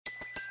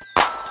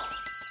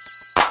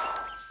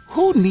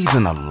Who needs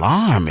an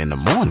alarm in the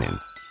morning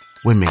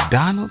when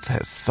McDonald's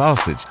has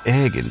sausage,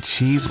 egg, and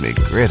cheese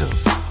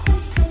McGriddles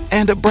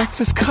and a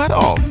breakfast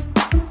cutoff?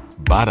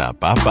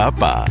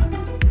 Ba-da-ba-ba-ba.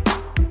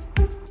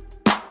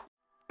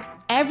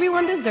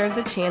 Everyone deserves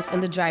a chance in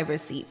the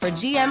driver's seat. For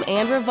GM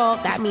and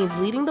Revolt, that means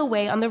leading the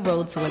way on the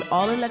road to an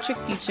all-electric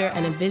future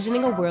and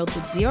envisioning a world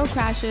with zero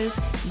crashes,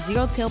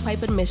 zero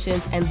tailpipe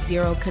emissions, and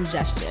zero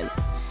congestion.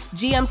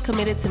 GM's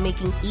committed to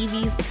making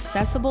EVs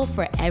accessible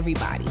for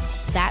everybody.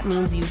 That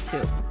means you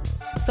too.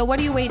 So what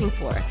are you waiting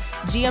for?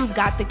 GM's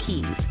got the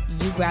keys.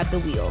 You grab the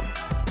wheel.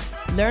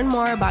 Learn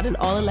more about an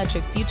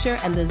all-electric future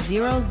and the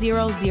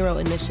 000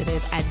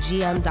 initiative at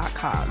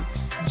gm.com.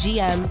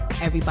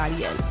 GM, everybody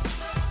in.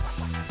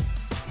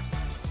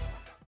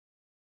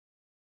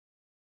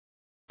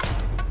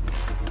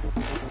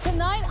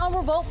 Tonight on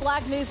Revolt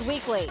Black News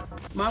Weekly.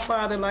 My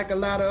father, like a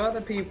lot of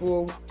other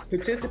people,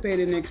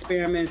 participated in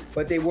experiments,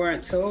 but they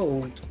weren't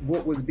told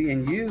what was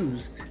being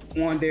used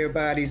on their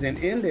bodies and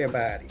in their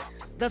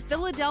bodies. The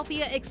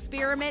Philadelphia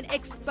experiment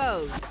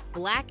exposed.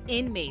 Black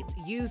inmates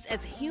used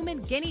as human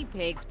guinea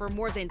pigs for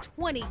more than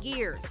 20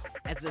 years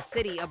as the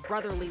city of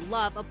brotherly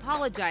love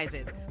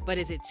apologizes. But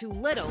is it too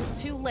little,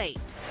 too late?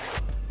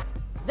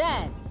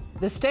 Then,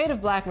 the state of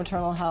Black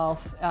maternal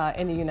health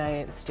in the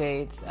United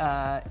States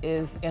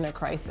is in a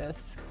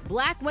crisis.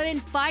 Black women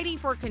fighting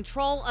for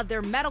control of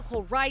their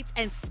medical rights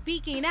and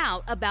speaking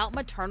out about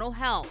maternal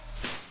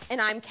health. And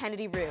I'm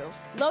Kennedy Rue,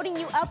 loading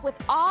you up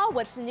with all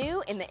what's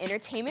new in the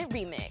entertainment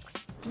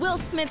remix. Will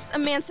Smith's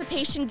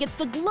Emancipation gets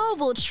the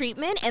global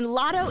treatment, and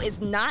Lotto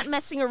is not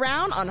messing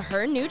around on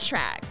her new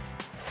track.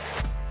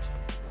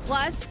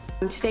 Plus,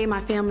 today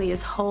my family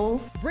is whole.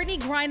 Brittany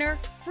Griner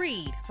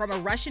freed from a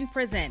Russian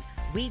prison.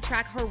 We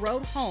track her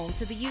road home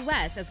to the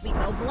U.S. as we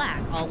go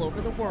black all over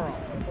the world.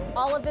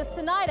 All of this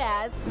tonight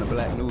as the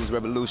Black News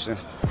Revolution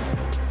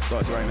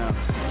starts right now.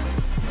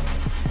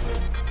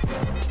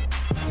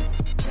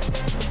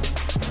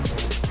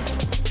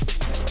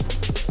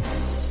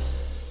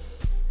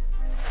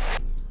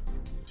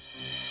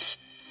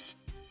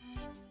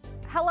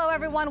 Hello,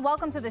 everyone.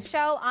 Welcome to the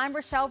show. I'm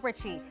Rochelle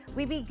Ritchie.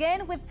 We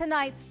begin with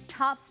tonight's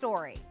top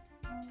story.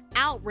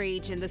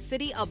 Outrage in the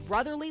city of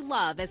brotherly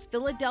love as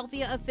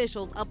Philadelphia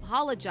officials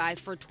apologize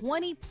for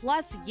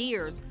 20-plus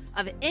years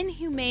of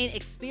inhumane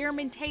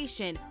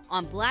experimentation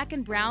on Black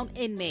and brown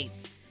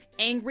inmates.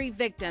 Angry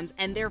victims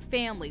and their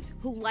families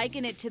who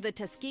liken it to the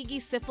Tuskegee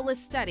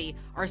syphilis study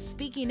are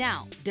speaking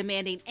out,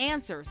 demanding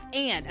answers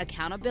and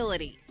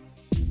accountability.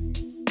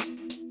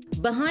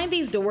 Behind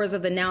these doors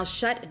of the now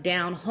shut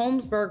down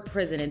Holmesburg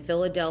prison in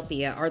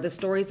Philadelphia are the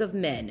stories of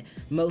men,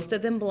 most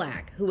of them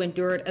Black, who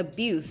endured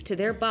abuse to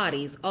their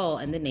bodies, all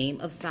in the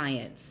name of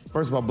science.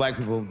 First of all, Black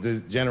people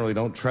generally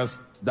don't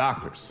trust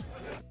doctors.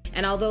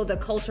 And although the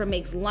culture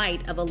makes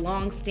light of a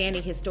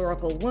long-standing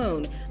historical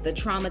wound, the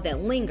trauma that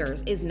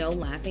lingers is no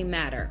laughing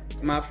matter.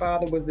 My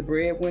father was the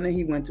breadwinner.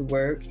 He went to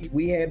work.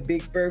 We had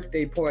big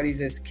birthday parties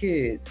as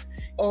kids.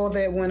 All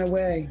that went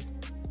away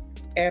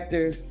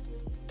after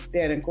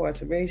that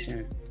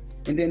incarceration,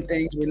 and then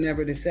things were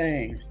never the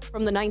same.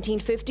 From the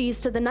 1950s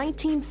to the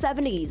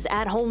 1970s,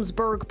 at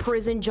Holmesburg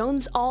Prison,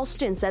 Jones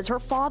Alston says her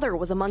father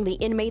was among the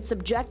inmates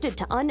subjected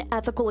to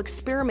unethical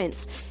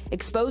experiments,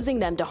 exposing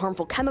them to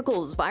harmful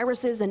chemicals,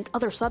 viruses, and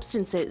other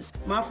substances.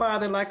 My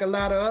father, like a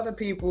lot of other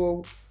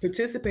people,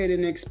 participated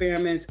in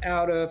experiments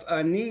out of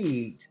a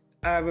need,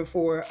 either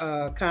for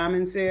a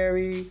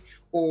commissary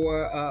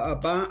or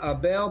a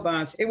bail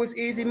bond. It was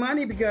easy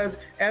money because,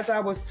 as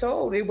I was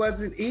told, it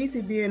wasn't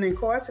easy being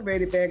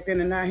incarcerated back then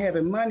and not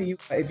having money.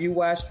 If you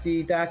watch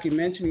the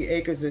documentary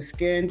Acres of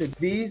Skin,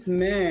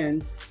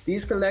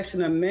 these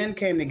collection of men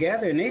came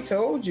together and they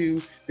told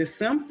you the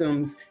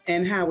symptoms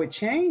and how it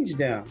changed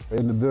them.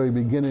 In the very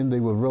beginning, they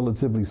were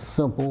relatively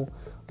simple.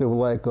 They were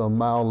like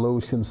mild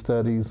lotion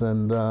studies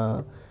and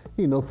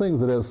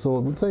things of that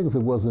sort, but things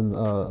that wasn't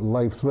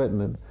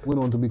life-threatening. Went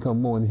on to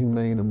become more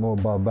inhumane and more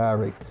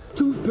barbaric.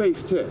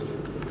 Toothpaste test,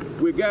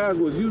 where guys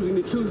was using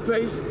the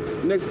toothpaste.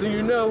 Next thing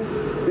you know,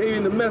 they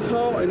in the mess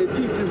hall and the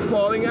teeth just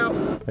falling out.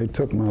 They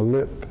took my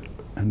lip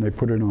and they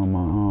put it on my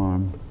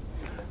arm,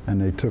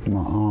 and they took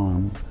my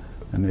arm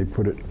and they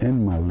put it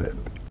in my lip.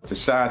 The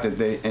side that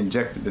they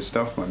injected the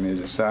stuff on me is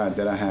the side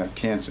that I have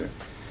cancer.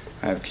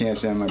 I have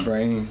cancer in my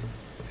brain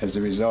as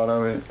a result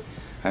of it.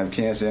 I have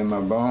cancer in my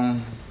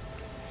bone.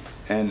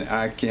 And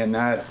I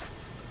cannot,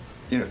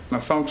 my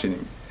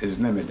functioning is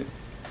limited,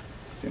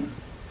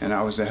 and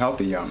I was a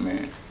healthy young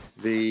man.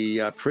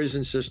 The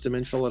prison system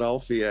in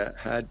Philadelphia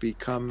had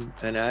become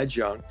an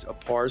adjunct, a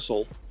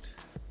parcel,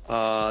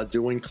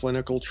 doing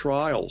clinical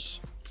trials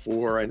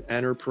for an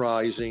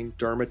enterprising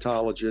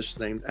dermatologist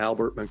named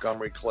Albert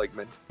Montgomery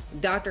Kligman.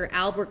 Dr.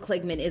 Albert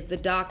Kligman is the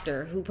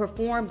doctor who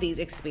performed these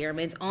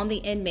experiments on the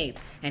inmates,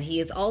 and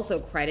he is also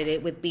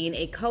credited with being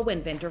a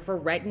co-inventor for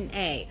Retin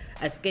A,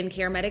 a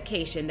skincare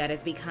medication that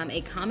has become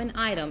a common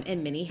item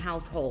in many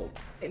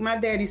households. My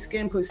daddy's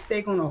skin put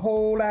steak on a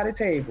whole lot of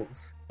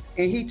tables,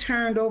 and he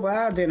turned over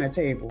our dinner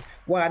table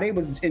while they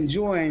was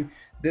enjoying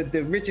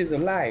the riches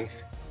of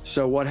life.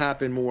 So what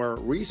happened more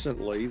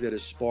recently that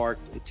has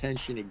sparked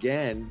attention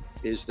again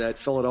is that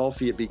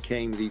Philadelphia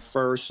became the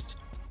first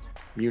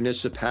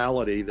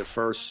municipality, the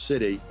first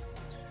city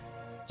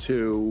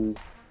to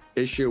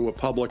issue a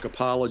public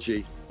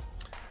apology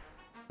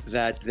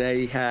that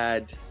they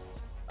had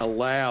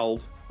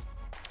allowed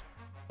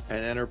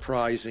an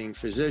enterprising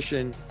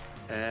physician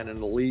and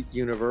an elite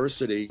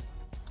university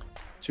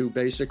to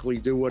basically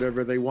do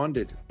whatever they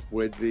wanted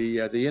with the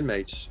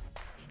inmates.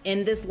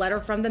 In this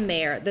letter from the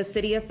mayor, the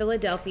city of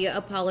Philadelphia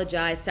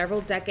apologized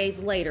several decades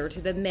later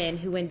to the men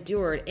who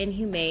endured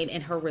inhumane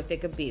and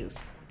horrific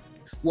abuse.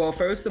 Well,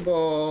 first of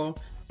all,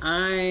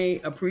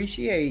 I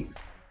appreciate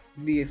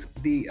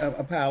the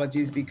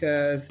apologies,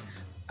 because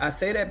I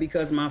say that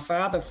because my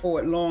father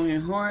fought long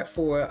and hard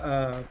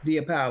for the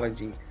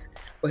apologies.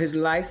 But his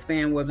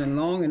lifespan wasn't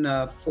long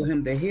enough for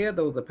him to hear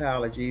those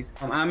apologies.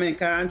 I'm in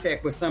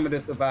contact with some of the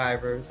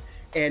survivors,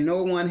 and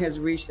no one has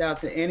reached out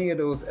to any of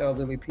those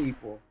elderly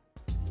people.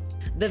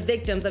 The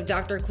victims of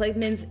Dr.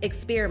 Kligman's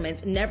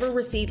experiments never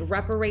received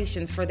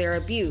reparations for their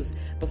abuse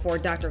before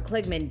Dr.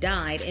 Kligman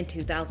died in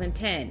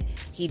 2010.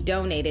 He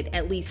donated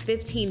at least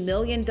 $15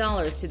 million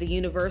to the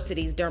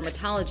university's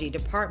dermatology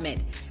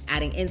department,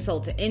 adding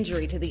insult to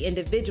injury to the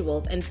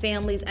individuals and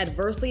families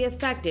adversely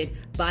affected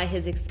by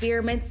his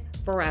experiments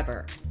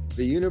forever.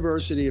 The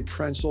University of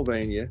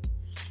Pennsylvania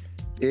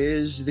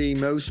is the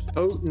most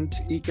potent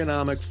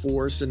economic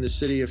force in the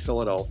city of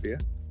Philadelphia.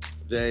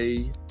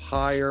 They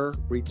hire,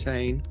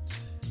 retain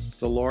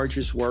the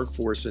largest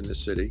workforce in the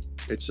city.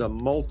 It's a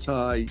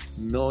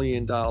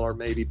multi-million dollar,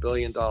 maybe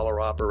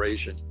billion-dollar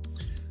operation.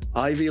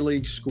 Ivy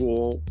League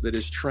school that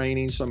is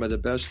training some of the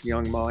best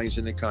young minds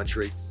in the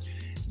country,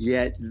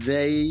 yet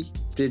they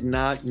did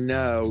not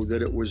know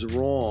that it was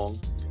wrong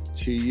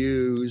to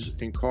use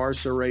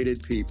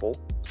incarcerated people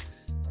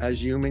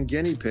as human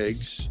guinea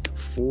pigs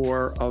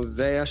for a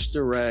vast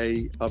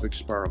array of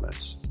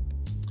experiments.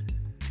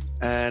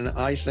 And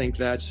I think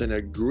that's an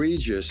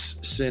egregious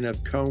sin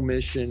of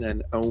commission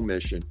and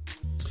omission.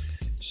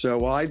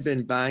 So I've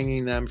been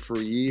banging them for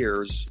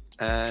years.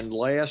 And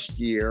last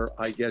year,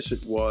 I guess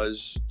it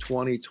was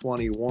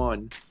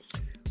 2021,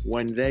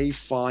 when they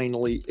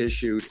finally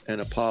issued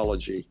an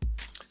apology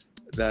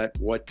that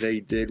what they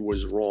did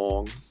was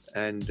wrong.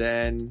 And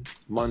then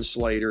months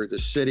later, the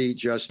city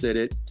just did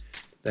it.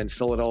 Then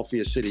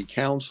Philadelphia City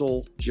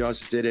Council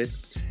just did it.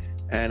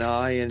 And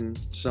I and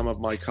some of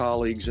my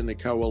colleagues in the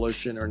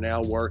coalition are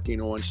now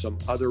working on some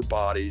other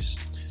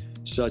bodies,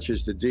 such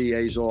as the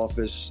DA's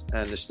office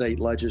and the state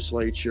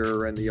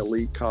legislature and the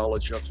elite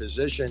college of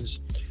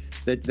physicians,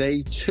 that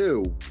they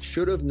too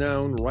should have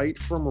known right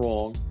from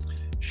wrong.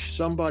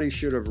 Somebody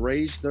should have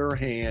raised their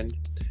hand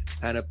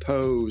and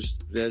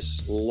opposed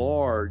this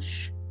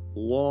large,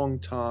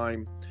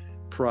 long-time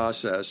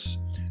process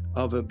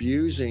of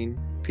abusing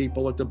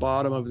people at the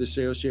bottom of the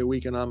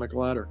socioeconomic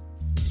ladder.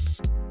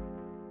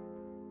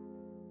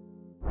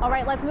 All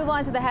right, let's move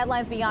on to the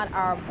headlines beyond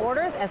our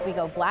borders as we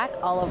go black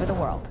all over the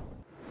world.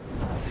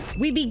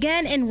 We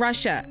begin in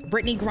Russia.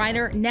 Brittany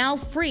Griner now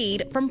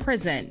freed from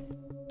prison.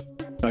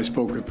 I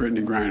spoke with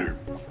Brittany Griner.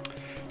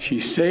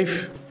 She's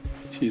safe.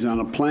 She's on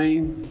a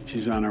plane.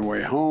 She's on her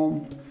way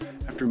home.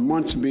 After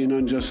months of being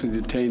unjustly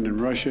detained in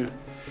Russia,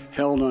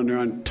 held under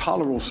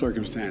intolerable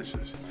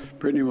circumstances.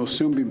 Brittany will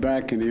soon be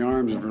back in the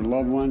arms of her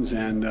loved ones,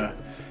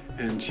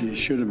 and she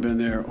should have been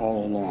there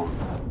all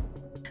along.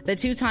 The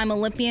two-time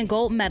Olympian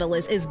gold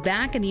medalist is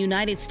back in the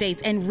United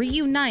States and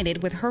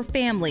reunited with her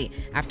family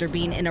after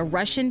being in a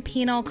Russian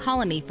penal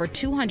colony for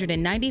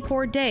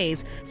 294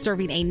 days,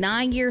 serving a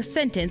 9-year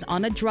sentence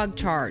on a drug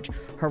charge.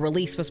 Her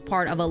release was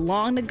part of a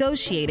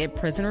long-negotiated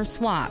prisoner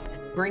swap.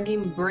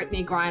 Bringing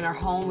Brittany Griner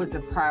home was a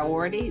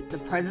priority. The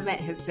president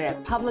has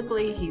said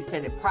publicly, he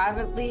said it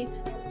privately.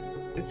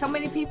 So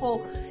many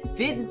people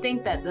didn't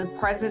think that the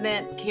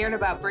president cared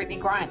about Brittany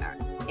Griner.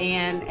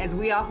 And as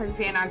we often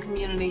say in our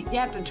community, you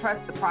have to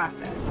trust the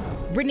process.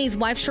 Brittany's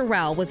wife,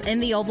 Sherelle, was in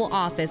the Oval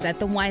Office at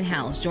the White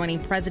House, joining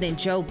President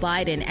Joe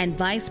Biden and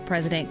Vice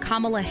President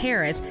Kamala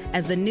Harris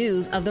as the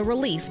news of the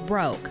release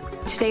broke.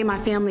 Today,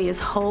 my family is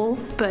whole,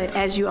 but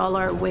as you all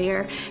are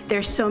aware,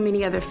 there's so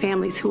many other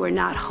families who are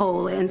not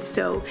whole. And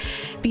so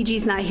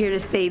BG's not here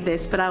to say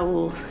this, but I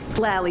will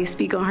gladly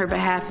speak on her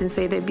behalf and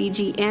say that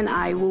BG and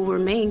I will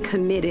remain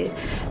committed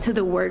to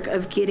the work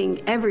of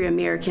getting every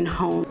American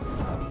home.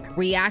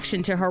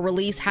 Reaction to her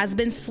release has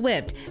been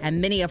swift, and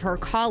many of her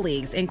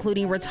colleagues,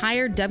 including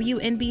retired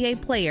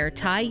WNBA player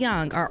Ty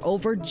Young, are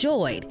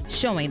overjoyed,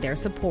 showing their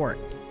support.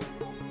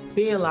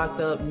 Being locked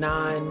up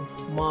 9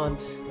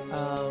 months,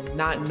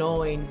 not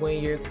knowing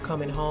when you're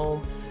coming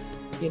home,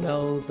 you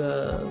know,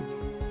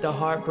 the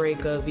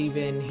heartbreak of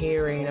even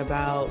hearing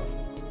about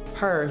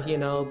her, you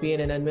know, being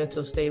in a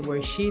mental state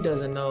where she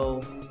doesn't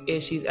know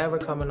if she's ever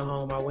coming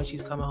home or when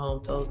she's coming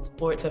home. So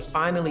for it to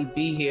finally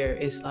be here,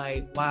 it's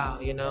like, wow,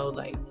 you know,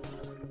 like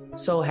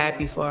so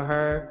happy for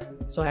her,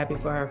 so happy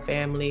for her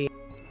family.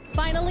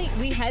 Finally,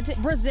 we head to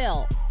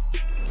Brazil.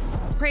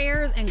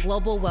 Prayers and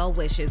global well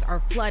wishes are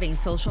flooding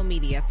social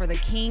media for the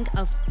king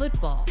of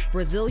football,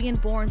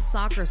 Brazilian-born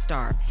soccer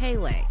star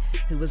Pelé,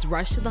 who was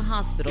rushed to the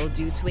hospital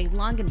due to a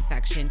lung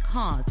infection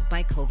caused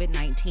by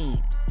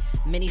COVID-19.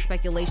 Many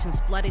speculations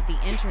flooded the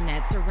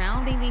internet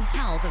surrounding the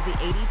health of the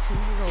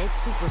 82-year-old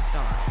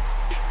superstar.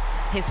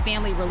 His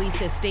family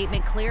released a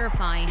statement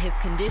clarifying his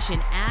condition,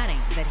 adding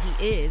that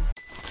he is...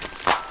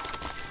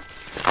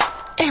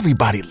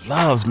 Everybody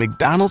loves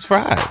McDonald's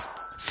fries.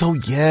 So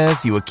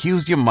yes, you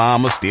accused your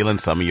mom of stealing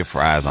some of your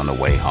fries on the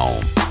way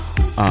home.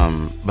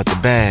 But the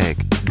bag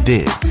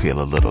did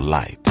feel a little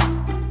light.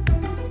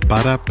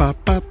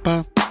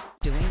 Ba-da-ba-ba-ba.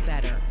 Doing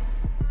better.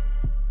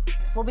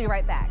 We'll be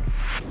right back.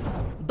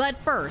 But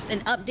first, an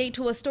update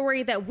to a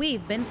story that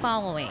we've been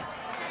following.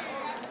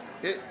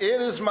 It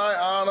is my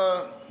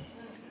honor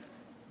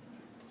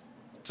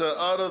to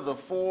utter the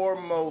four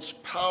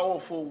most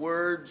powerful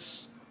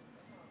words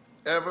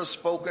ever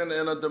spoken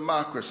in a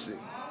democracy.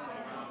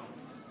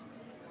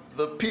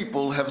 The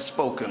people have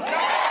spoken.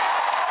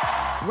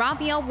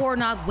 Raphael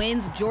Warnock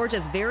wins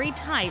Georgia's very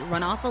tight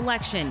runoff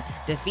election,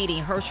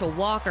 defeating Herschel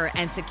Walker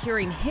and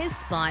securing his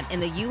spot in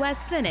the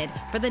U.S. Senate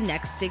for the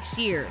next 6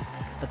 years.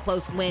 The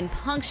close win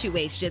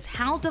punctuates just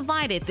how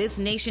divided this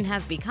nation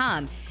has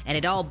become, and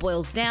it all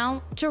boils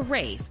down to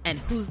race and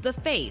who's the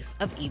face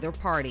of either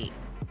party.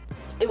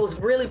 It was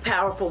really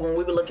powerful when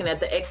we were looking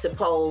at the exit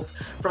polls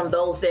from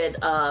those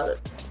that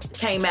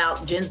came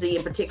out, Gen Z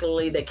in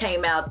particularly, that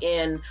came out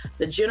in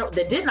the general,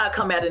 that did not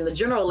come out in the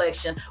general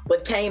election,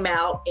 but came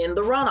out in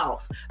the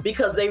runoff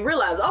because they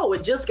realized, oh,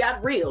 it just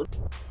got real.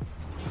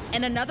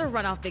 In another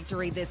runoff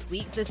victory this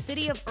week, the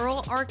city of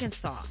Earle,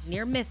 Arkansas,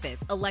 near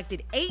Memphis,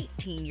 elected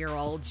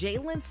 18-year-old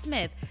Jalen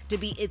Smith to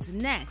be its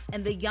next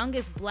and the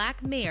youngest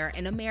black mayor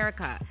in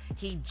America.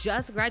 He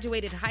just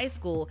graduated high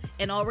school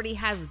and already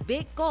has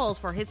big goals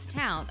for his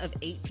town of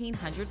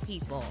 1,800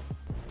 people.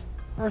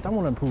 First, I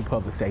want to improve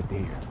public safety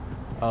here.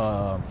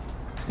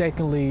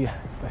 Secondly,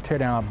 tear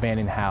down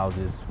abandoned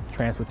houses,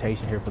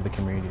 transportation here for the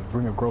community,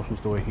 bring a grocery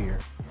store here.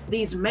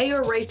 These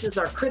mayor races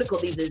are critical.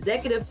 These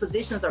executive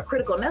positions are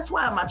critical. And that's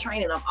why in my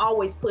training, I'm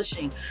always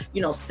pushing,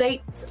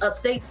 state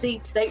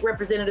seats, state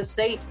representatives,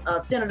 state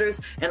senators,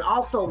 and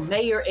also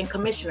mayor and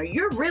commissioner.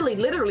 You're really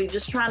literally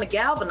just trying to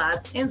galvanize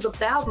tens of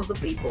thousands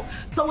of people.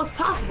 So it's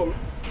possible.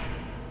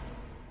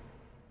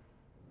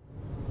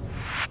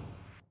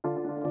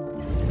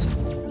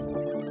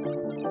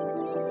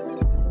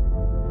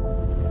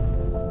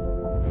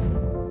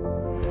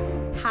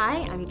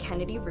 Hi, I'm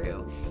Kennedy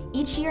Rue.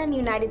 Each year in the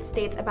United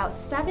States, about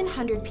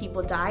 700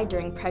 people die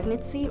during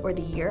pregnancy or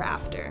the year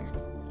after.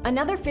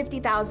 Another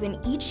 50,000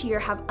 each year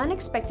have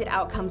unexpected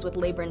outcomes with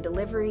labor and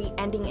delivery,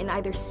 ending in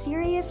either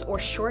serious or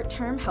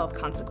short-term health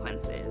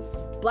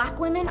consequences. Black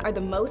women are the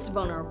most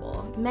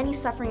vulnerable, many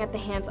suffering at the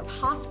hands of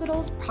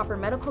hospitals, proper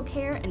medical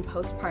care, and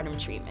postpartum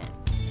treatment.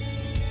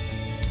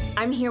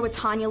 I'm here with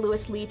Tanya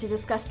Lewis-Lee to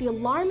discuss the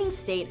alarming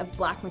state of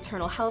Black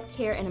maternal health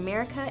care in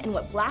America and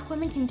what Black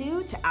women can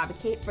do to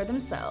advocate for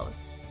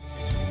themselves.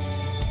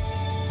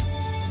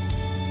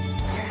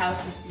 Your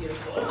house is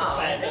beautiful,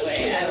 by the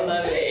way. I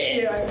love it.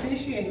 Thank you. I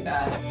appreciate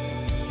that.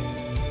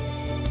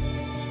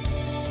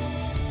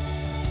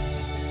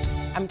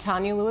 I'm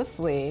Tanya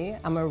Lewis-Lee.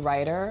 I'm a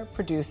writer,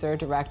 producer,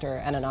 director,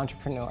 and an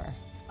entrepreneur.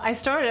 I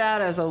started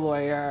out as a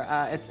lawyer.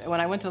 When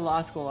I went to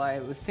law school, I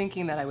was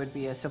thinking that I would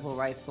be a civil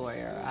rights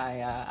lawyer.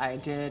 I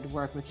did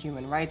work with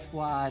Human Rights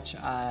Watch.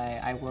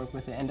 I worked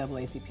with the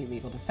NAACP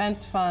Legal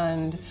Defense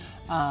Fund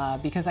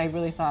because I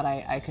really thought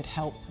I could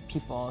help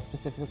people,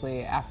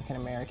 specifically African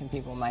American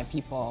people, my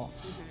people,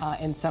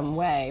 in some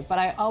way. But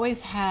I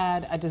always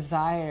had a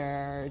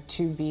desire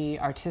to be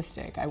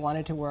artistic. I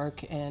wanted to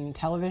work in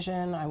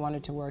television. I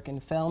wanted to work in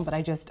film, but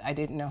I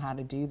didn't know how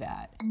to do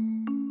that.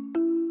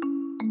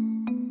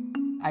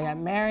 I got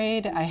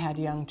married, I had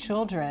young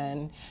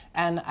children,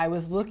 and I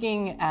was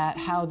looking at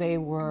how they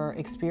were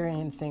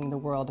experiencing the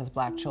world as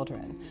Black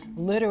children.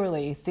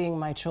 Literally seeing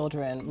my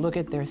children look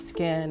at their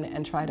skin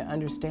and try to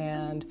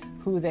understand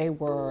who they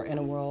were in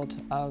a world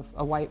of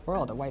a white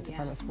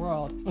supremacist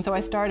world. And so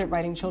I started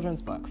writing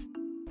children's books.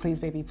 Please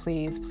Baby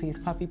Please, Please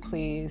Puppy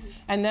Please.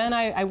 And then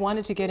I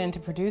wanted to get into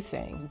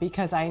producing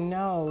because I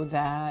know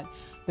that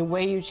the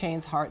way you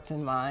change hearts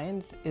and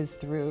minds is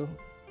through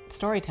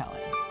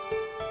storytelling.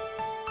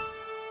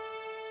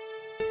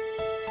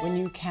 When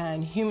you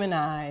can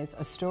humanize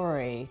a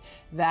story,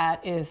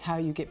 that is how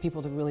you get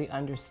people to really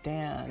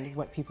understand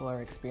what people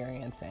are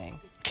experiencing.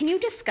 Can you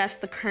discuss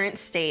the current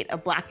state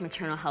of Black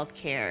maternal health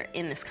care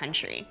in this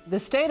country? The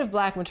state of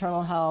Black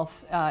maternal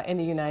health in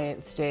the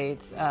United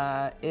States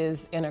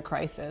is in a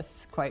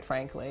crisis, quite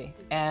frankly.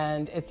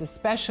 And it's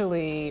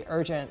especially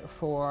urgent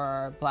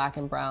for Black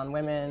and brown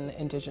women,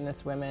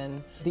 indigenous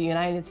women. The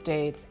United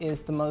States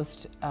is the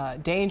most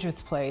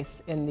dangerous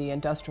place in the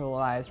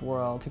industrialized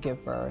world to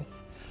give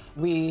birth.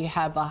 We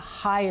have the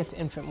highest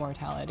infant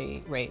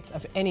mortality rates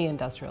of any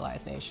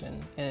industrialized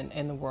nation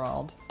in the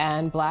world.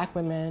 And Black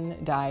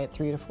women die at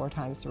 3 to 4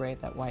 times the rate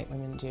that white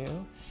women do.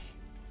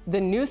 The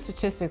new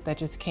statistic that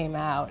just came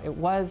out, it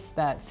was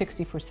that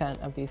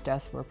 60% of these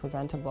deaths were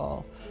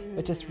preventable,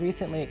 but just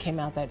recently it came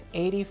out that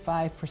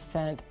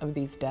 85% of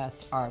these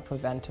deaths are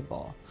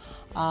preventable.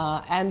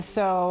 And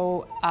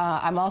so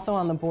I'm also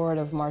on the board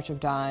of March of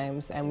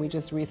Dimes, and we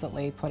just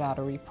recently put out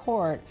a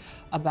report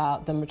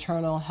about the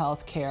maternal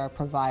health care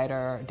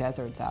provider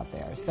deserts out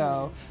there.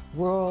 So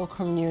rural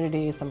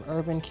communities, some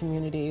urban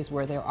communities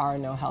where there are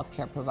no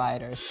healthcare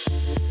providers.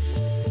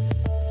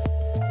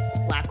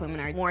 Black women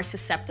are more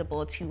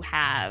susceptible to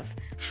have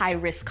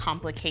high-risk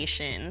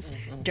complications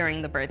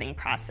during the birthing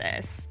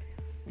process.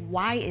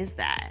 Why is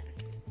that?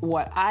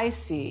 What I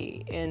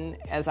see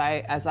as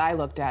I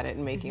looked at it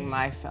in making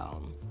my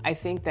film, I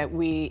think that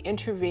we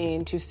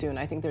intervene too soon.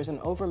 I think there's an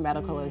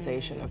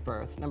over-medicalization of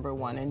birth, number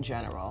one, in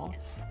general.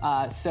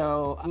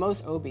 So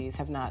most OBs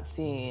have not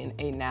seen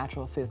a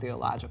natural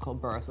physiological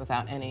birth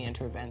without any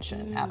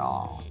intervention at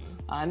all.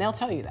 And they'll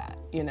tell you that,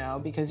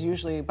 because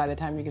usually by the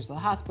time you get to the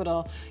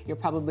hospital, you're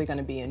probably going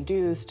to be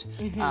induced.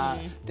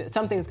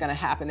 Something's going to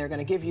happen. They're going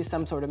to give you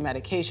some sort of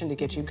medication to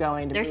get you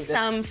going. There's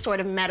some sort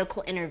of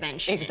medical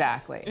intervention.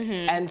 Exactly.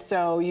 And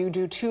so you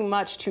do too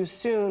much too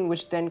soon,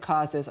 which then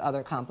causes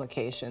other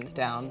complications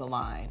down the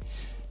line.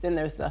 Then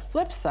there's the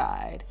flip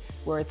side,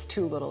 where it's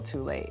too little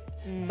too late.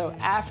 So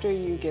after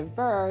you give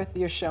birth,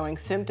 you're showing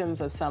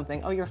symptoms of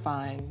something. Oh, you're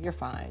fine,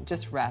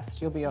 just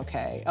rest, you'll be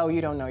okay. Oh,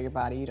 you don't know your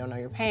body, you don't know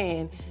your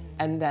pain.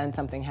 And then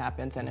something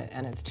happens and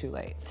it's too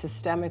late.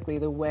 Systemically,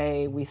 the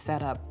way we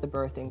set up the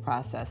birthing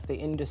process, the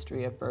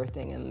industry of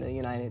birthing in the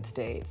United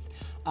States,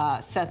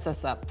 sets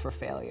us up for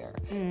failure.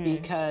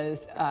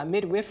 Because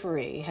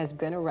midwifery has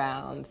been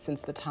around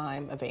since the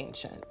time of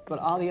ancient, but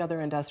all the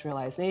other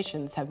industrialized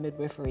nations have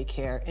midwifery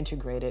care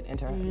integrated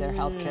into their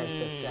healthcare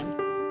system.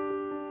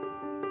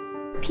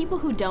 People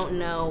who don't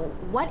know,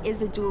 what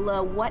is a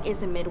doula, what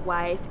is a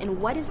midwife, and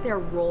what is their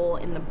role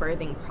in the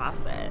birthing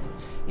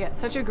process? Yeah,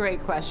 such a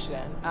great question.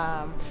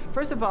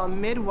 First of all,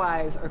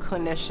 midwives are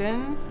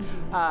clinicians.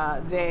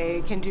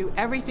 They can do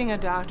everything a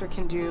doctor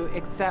can do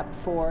except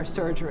for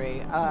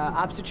surgery.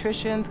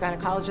 Obstetricians,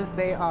 gynecologists,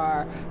 they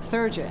are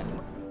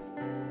surgeons.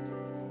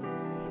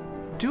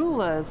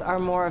 Doulas are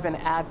more of an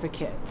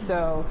advocate,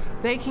 so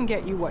they can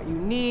get you what you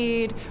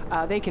need.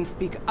 They can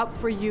speak up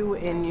for you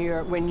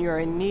when you're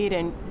in need,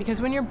 and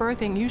because when you're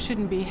birthing, you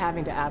shouldn't be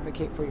having to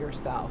advocate for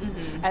yourself,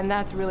 and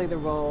that's really the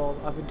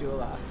role of a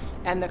doula.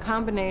 And the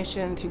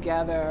combination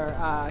together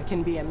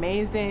can be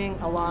amazing,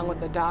 along with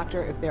the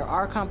doctor. If there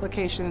are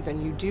complications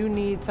and you do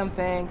need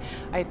something,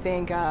 I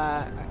think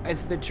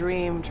it's the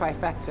dream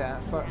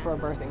trifecta for a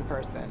birthing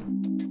person.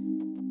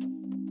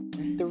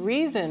 The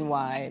reason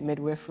why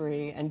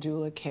midwifery and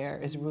doula care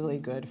is really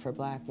good for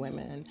Black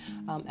women,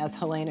 as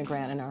Helena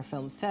Grant in our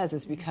film says,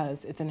 is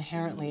because it's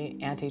inherently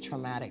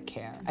anti-traumatic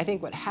care. I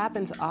think what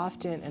happens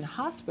often in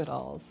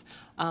hospitals,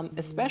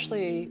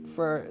 especially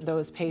for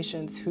those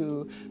patients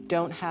who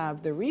don't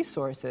have the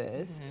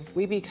resources,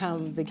 we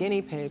become the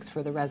guinea pigs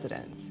for the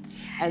residents.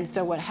 And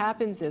so what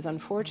happens is,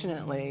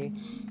 unfortunately,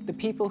 the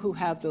people who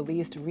have the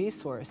least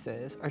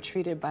resources are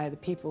treated by the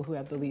people who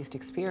have the least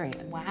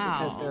experience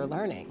because they're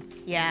learning.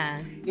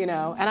 Yeah.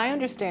 And I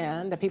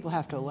understand that people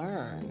have to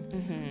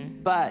learn,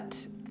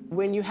 but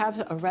when you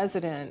have a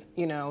resident,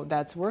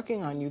 that's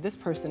working on you, this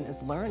person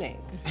is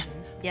learning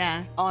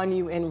on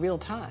you in real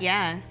time.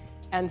 Yeah.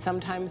 And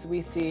sometimes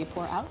we see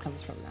poor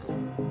outcomes from that.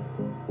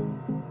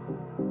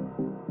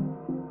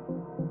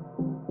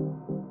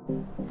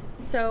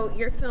 So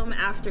your film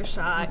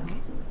Aftershock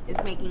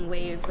is making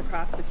waves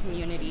across the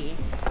community.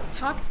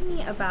 Talk to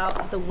me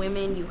about the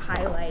women you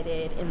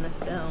highlighted in the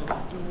film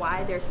and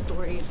why their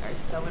stories are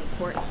so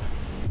important.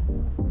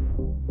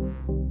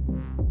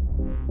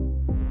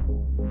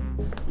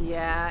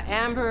 Yeah,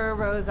 Amber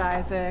Rose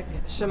Isaac,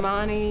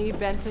 Shamani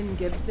Benton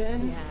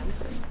Gibson.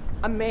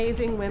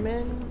 Amazing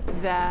women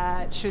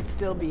that should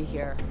still be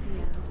here.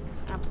 Yeah,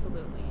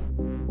 absolutely.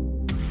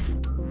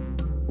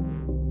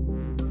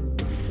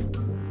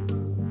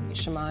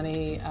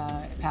 Shamani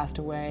passed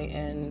away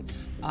in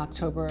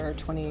October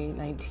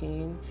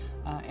 2019.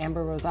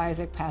 Amber Rose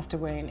Isaac passed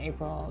away in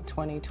April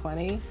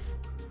 2020.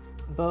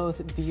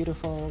 Both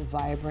beautiful,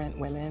 vibrant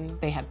women.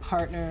 They had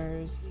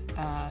partners.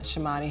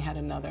 Shamani had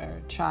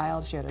another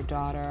child. She had a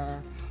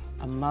daughter,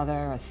 a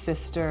mother, a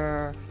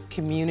sister,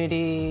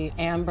 community.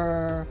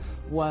 Amber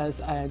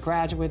was a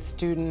graduate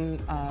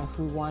student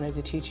who wanted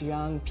to teach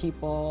young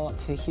people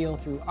to heal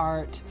through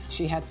art.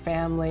 She had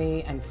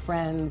family and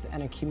friends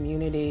and a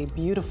community.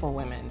 Beautiful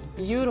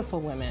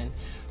women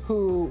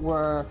who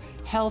were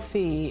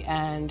healthy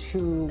and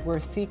who were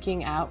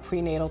seeking out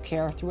prenatal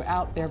care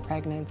throughout their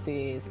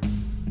pregnancies.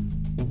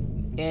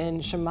 In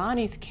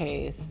Shamani's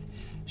case,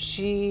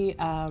 she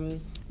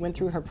went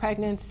through her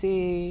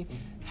pregnancy,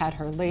 had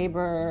her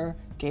labor,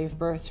 gave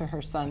birth to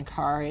her son,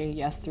 Kari,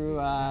 yes, through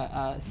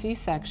a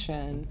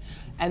C-section,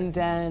 and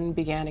then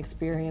began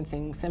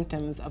experiencing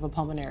symptoms of a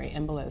pulmonary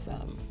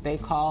embolism. They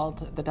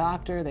called the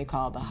doctor, they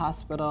called the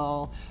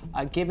hospital,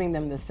 giving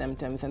them the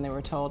symptoms, and they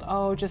were told,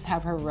 oh, just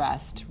have her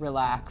rest,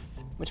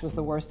 relax, which was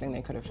the worst thing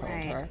they could have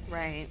told her.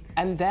 Right.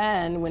 And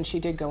then when she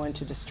did go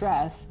into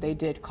distress, they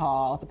did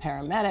call the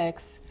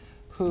paramedics,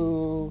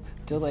 who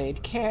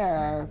delayed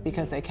care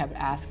because they kept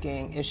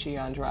asking, is she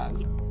on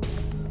drugs?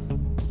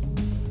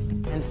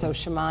 And so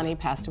Shamani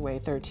passed away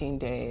 13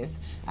 days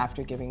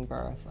after giving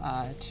birth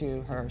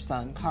to her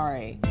son,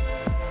 Kari.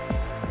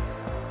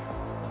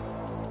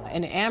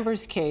 In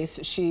Amber's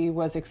case, she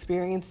was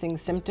experiencing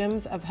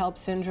symptoms of HELLP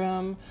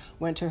syndrome,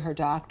 went to her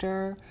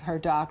doctor. Her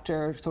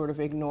doctor sort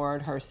of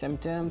ignored her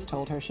symptoms,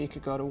 told her she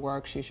could go to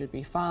work, she should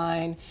be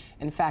fine.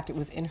 In fact, it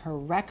was in her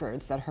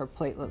records that her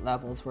platelet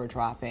levels were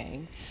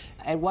dropping.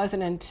 It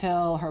wasn't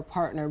until her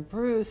partner,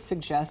 Bruce,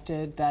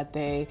 suggested that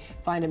they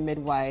find a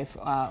midwife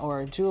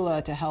or a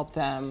doula to help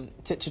them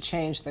to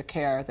change the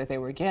care that they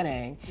were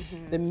getting.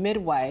 The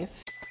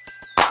midwife...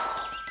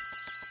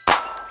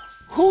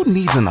 Who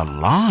needs an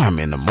alarm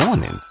in the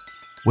morning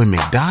when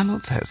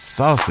McDonald's has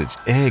sausage,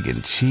 egg,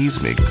 and cheese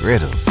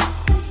McGriddles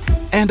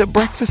and a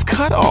breakfast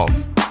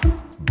cutoff?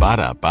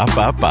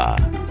 Ba-da-ba-ba-ba.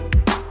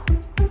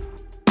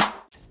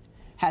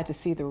 Had to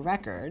see the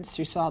records.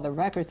 She saw the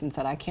records and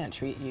said, I can't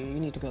treat you. You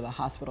need to go to the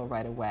hospital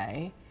right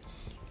away.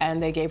 And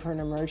they gave her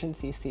an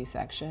emergency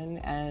C-section,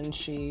 and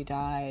she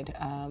died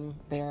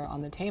there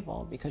on the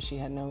table because she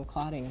had no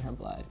clotting in her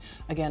blood.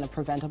 Again, a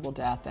preventable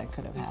death that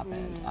could have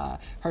happened.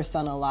 Her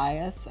son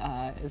Elias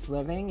is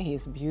living.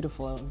 He's a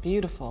beautiful,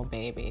 beautiful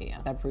baby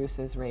that Bruce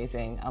is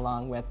raising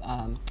along with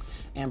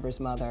Amber's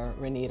mother,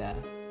 Renita.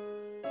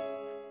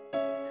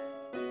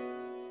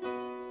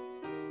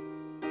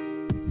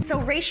 So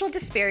racial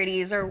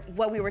disparities are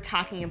what we were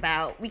talking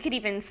about. We could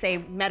even say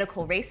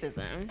medical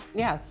racism.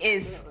 Yes,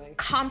 is absolutely.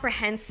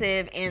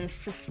 Comprehensive and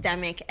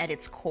systemic at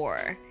its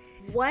core.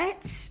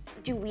 What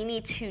do we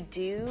need to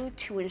do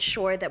to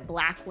ensure that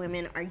Black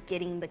women are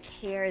getting the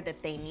care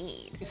that they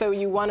need? So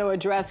you want to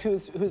address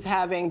who's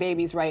having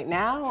babies right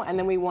now, and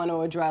then we want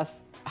to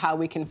address how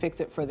we can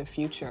fix it for the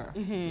future,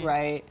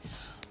 right?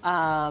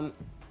 And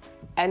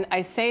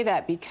I say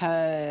that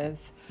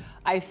because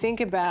I think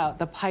about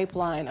the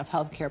pipeline of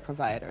healthcare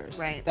providers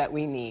that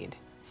we need.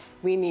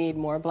 We need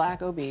more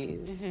Black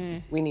OBs.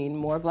 We need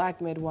more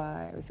Black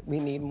midwives. We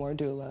need more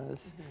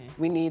doulas.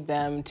 We need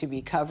them to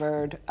be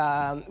covered.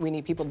 We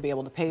need people to be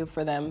able to pay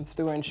for them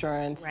through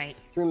insurance,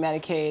 through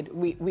Medicaid.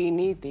 We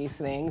need these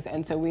things,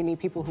 and so we need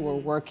people who are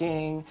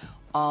working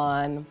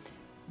on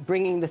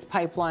bringing this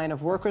pipeline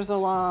of workers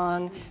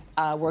along,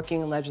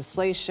 working in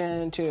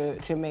legislation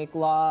to make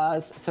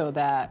laws so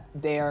that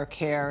their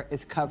care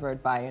is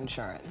covered by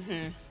insurance.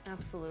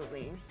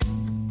 Absolutely.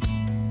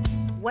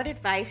 What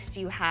advice do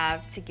you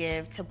have to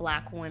give to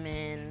Black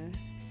women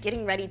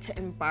getting ready to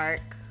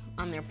embark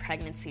on their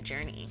pregnancy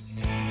journey?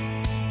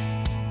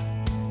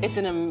 It's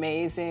an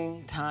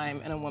amazing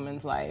time in a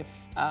woman's life,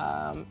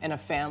 in a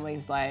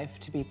family's life,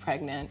 to be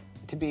pregnant,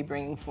 to be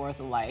bringing forth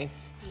a life.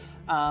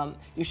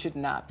 You should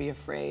not be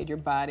afraid. Your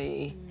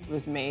body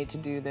was made to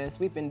do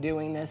this. We've been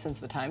doing this since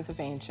the times of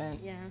ancient.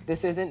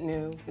 This isn't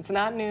new. It's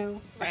not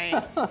new.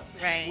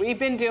 We've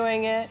been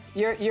doing it.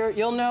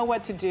 You'll know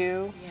what to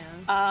do.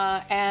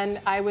 And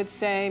I would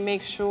say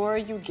make sure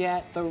you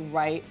get the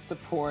right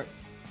support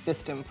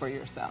system for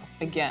yourself.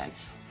 Again,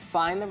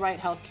 find the right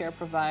healthcare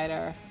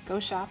provider. Go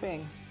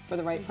shopping for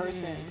the right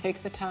person.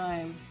 Take the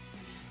time.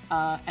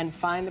 And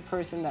find the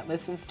person that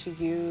listens to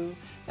you,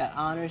 that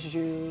honors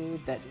you,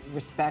 that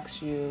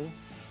respects you,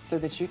 so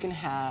that you can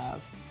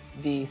have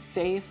the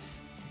safe,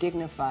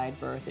 dignified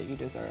birth that you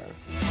deserve.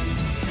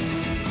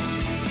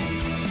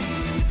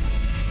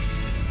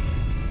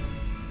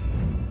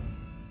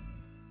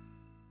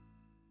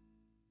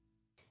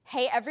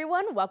 Hey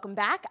everyone, welcome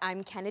back.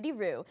 I'm Kennedy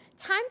Rue.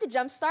 Time to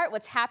jumpstart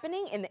what's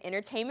happening in the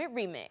Entertainment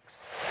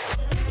Remix.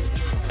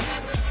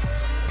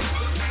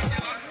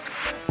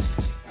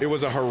 It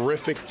was a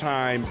horrific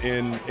time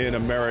in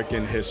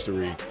American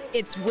history.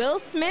 It's Will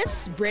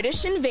Smith's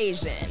British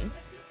Invasion.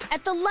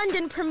 At the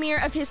London premiere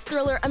of his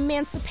thriller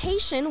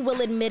Emancipation,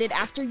 Will admitted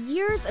after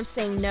years of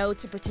saying no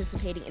to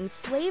participating in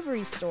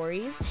slavery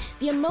stories,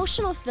 the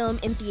emotional film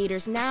in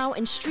theaters now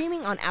and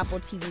streaming on Apple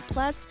TV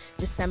Plus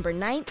December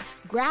 9th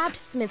grabbed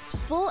Smith's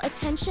full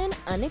attention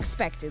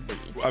unexpectedly.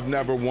 I've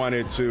never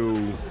wanted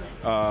to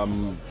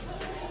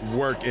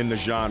work in the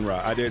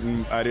genre. I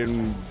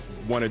didn't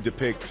want to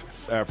depict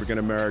African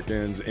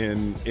Americans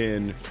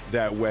in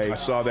that way. I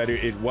saw that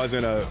it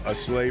wasn't a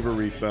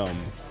slavery film.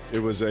 It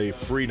was a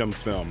freedom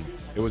film.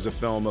 It was a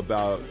film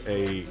about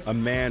a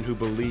man who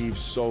believed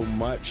so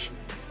much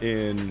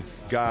in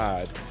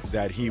God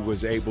that he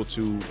was able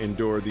to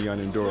endure the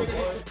unendurable.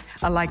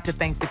 I'd like to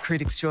thank the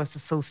Critics' Choice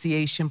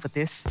Association for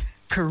this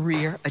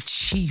Career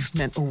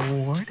Achievement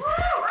Award.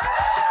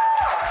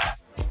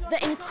 The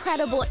The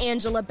incredible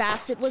Angela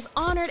Bassett was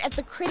honored at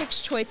the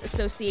Critics' Choice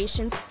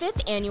Association's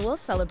 5th annual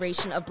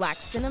celebration of Black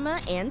cinema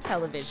and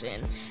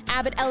television.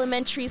 Abbott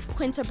Elementary's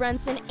Quinta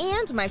Brunson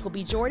and Michael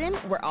B. Jordan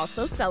were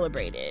also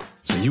celebrated.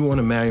 So you want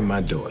to marry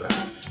my daughter?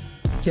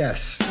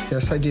 Yes,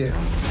 I do.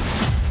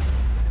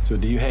 So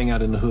do you hang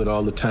out in the hood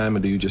all the time, or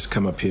do you just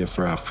come up here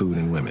for our food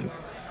and women?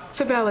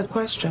 It's a valid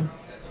question.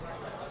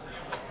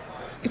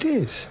 It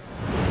is.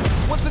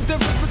 What's the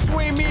difference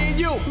between me and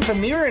you? If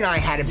Amir and I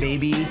had a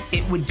baby,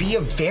 it would be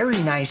a very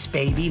nice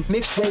baby.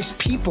 Mixed race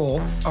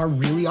people are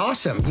really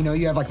awesome. You know,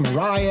 you have like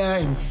Mariah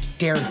and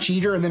Derek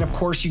Jeter, and then of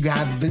course you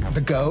have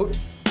the GOAT.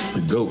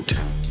 The GOAT?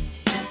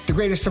 The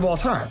greatest of all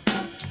time.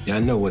 Yeah, I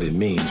know what it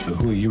means, but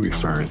who are you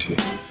referring to?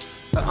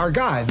 Our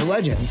guy, the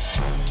legend,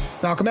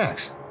 Malcolm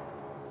X.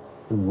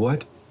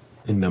 What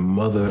in the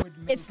mother?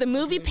 It's the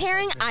movie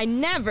pairing I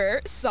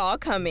never saw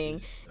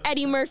coming.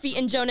 Eddie Murphy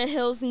and Jonah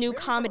Hill's new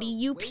comedy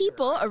You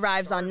People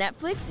arrives on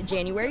Netflix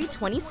January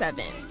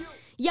 27th.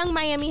 Young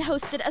Miami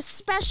hosted a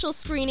special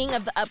screening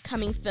of the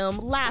upcoming film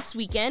last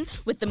weekend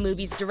with the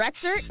movie's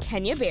director,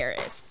 Kenya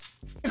Barris.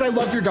 I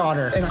love your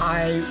daughter, and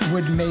I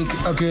would make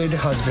a good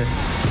husband.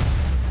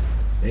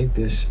 Ain't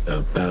this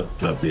about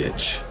a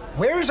bitch?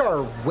 Where's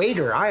our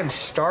waiter? I am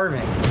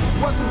starving.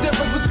 What's the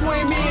difference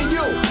between me and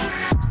you?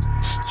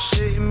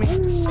 Shitting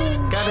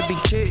me. Gotta be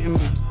kidding me.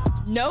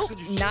 Nope,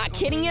 not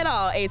kidding at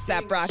all,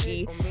 A$AP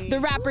Rocky. The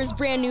rapper's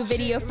brand new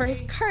video for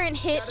his current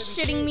hit,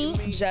 Shitting Me,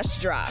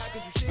 just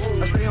dropped.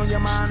 I stay on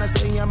your mind, I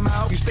stay in your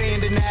mouth. You stay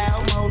in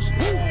denial most.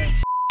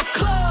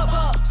 Club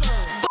up,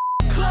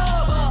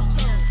 club up.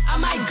 I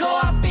might go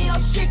up in your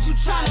shit, you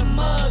tryna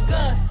mug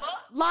us.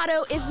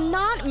 Lotto is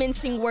not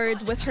mincing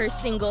words with her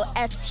single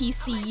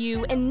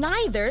FTCU, and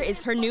neither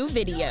is her new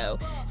video.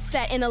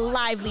 Set in a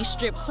lively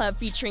strip club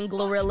featuring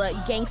Glorilla,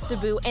 Gangsta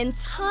Boo, and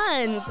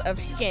tons of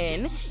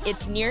skin,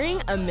 it's nearing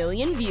 1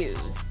 million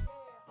views.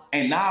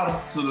 And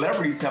now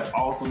celebrities have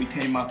also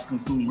become our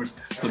consumers,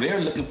 so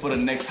they're looking for the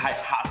next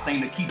hot thing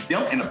to keep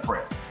them in the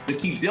press, to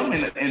keep them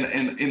in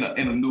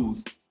the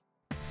news.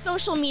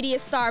 Social media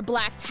star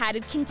Black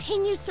Tatted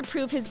continues to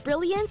prove his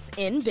brilliance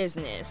in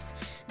business.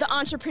 The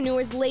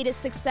entrepreneur's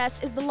latest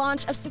success is the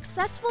launch of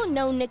successful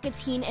no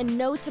nicotine and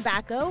no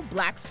tobacco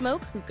Black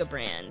Smoke hookah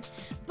brand.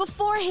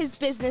 Before his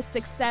business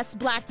success,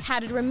 Black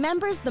Tatted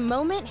remembers the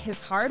moment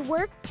his hard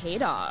work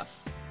paid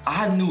off.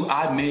 I knew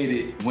I made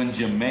it when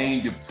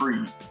Jermaine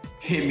Dupri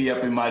hit me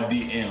up in my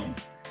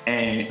DMs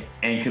and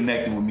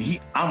connected with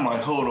me. I'm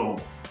like, hold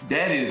on,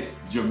 that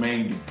is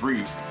Jermaine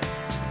Dupri.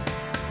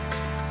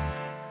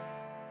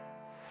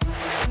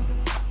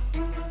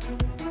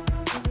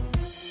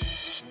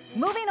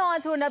 Moving on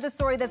to another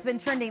story that's been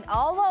trending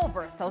all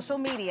over social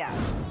media.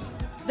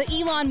 The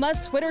Elon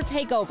Musk Twitter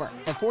takeover.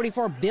 The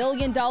 $44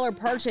 billion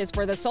purchase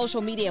for the social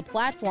media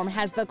platform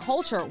has the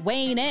culture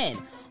weighing in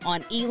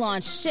on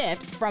Elon's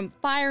shift from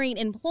firing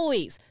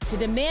employees to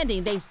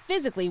demanding they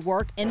physically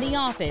work in the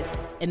office,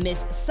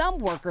 amidst some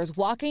workers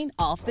walking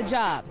off the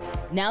job.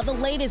 Now the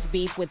latest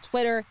beef with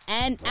Twitter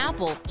and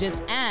Apple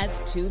just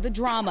adds to the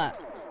drama.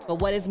 But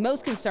what is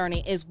most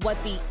concerning is what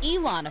the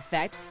Elon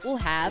effect will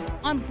have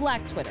on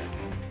Black Twitter.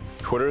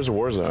 Twitter is a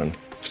war zone.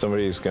 If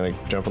somebody's going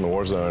to jump in the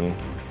war zone,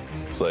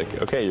 it's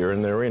like, okay, you're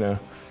in the arena.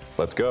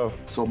 Let's go.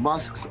 So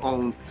Musk's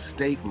own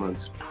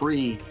statements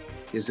pre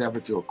his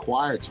effort to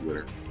acquire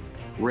Twitter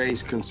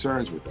raised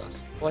concerns with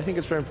us. Well, I think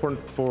it's very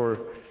important for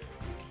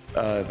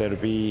there to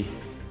be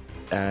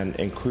an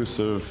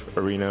inclusive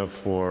arena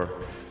for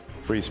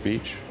free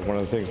speech. One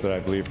of the things that I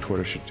believe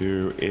Twitter should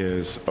do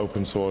is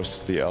open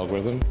source the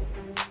algorithm.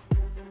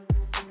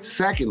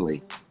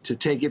 Secondly, to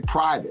take it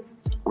private,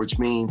 which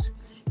means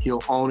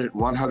he'll own it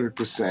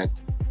 100%.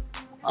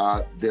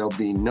 There'll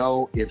be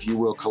no, if you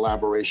will,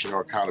 collaboration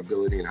or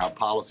accountability in how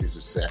policies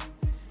are set.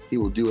 He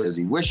will do as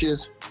he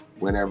wishes,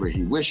 whenever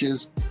he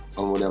wishes,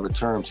 on whatever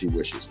terms he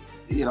wishes.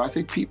 You know, I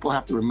think people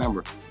have to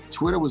remember,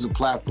 Twitter was a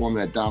platform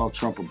that Donald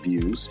Trump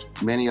abused,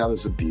 many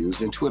others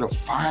abused, and Twitter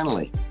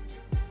finally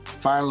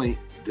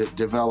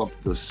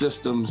developed the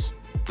systems,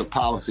 the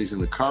policies,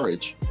 and the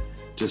courage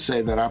to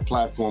say that our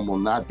platform will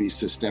not be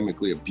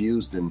systemically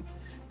abused and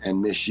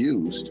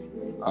misused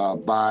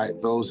by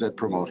those that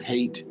promote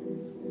hate,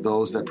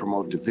 those that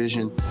promote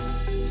division.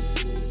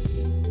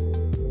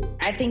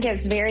 I think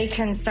it's very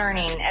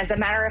concerning. As a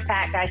matter of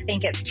fact, I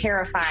think it's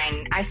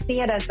terrifying. I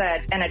see it as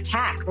an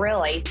attack,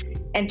 really.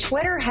 And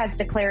Twitter has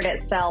declared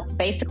itself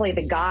basically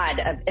the god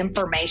of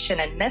information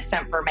and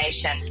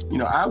misinformation. You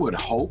know, I would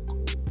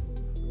hope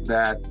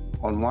that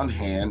on one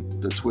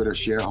hand, the Twitter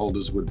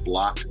shareholders would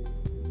block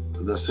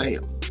the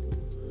sale.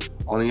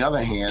 On the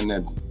other hand,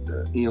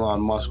 that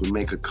Elon Musk would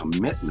make a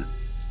commitment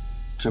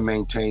to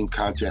maintain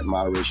content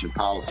moderation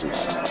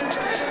policies.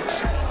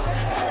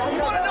 You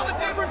want to know the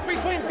difference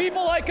between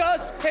people like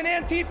us and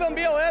Antifa and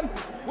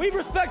BLM? We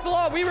respect the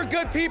law. We were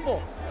good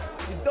people.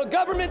 The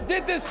government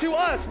did this to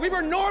us. We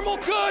were normal,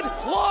 good,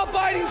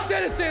 law-abiding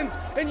citizens,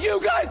 and you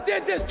guys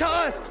did this to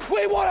us.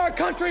 We want our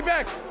country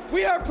back.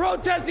 We are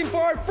protesting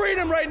for our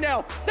freedom right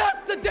now.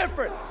 That's the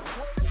difference.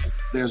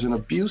 There's an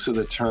abuse of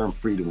the term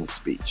freedom of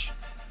speech.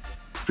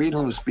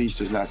 Freedom of speech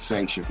does not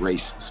sanction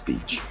race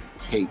speech,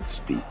 hate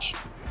speech,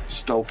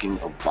 stoking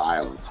of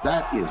violence.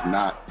 That is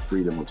not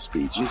freedom of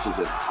speech. This is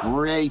a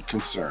great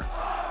concern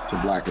to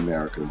Black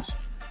Americans,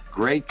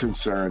 great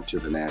concern to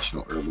the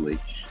National Urban League,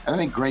 and I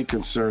think great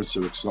concern to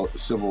the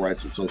civil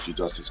rights and social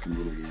justice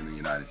community in the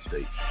United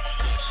States.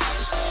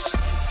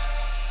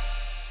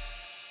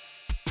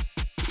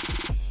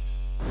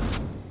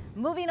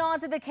 Moving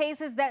on to the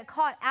cases that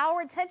caught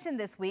our attention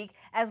this week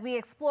as we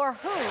explore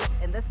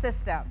who's in the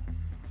system.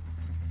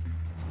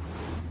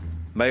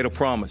 Made a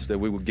promise that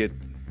we would get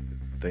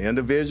the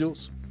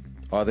individuals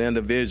or the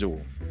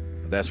individual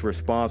that's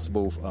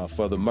responsible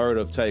for the murder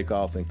of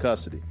Takeoff in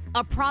custody.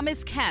 A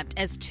promise kept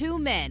as 2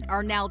 men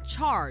are now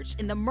charged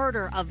in the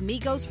murder of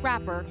Migos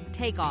rapper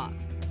Takeoff.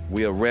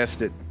 We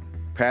arrested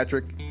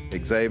Patrick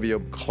Xavier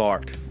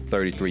Clark,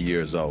 33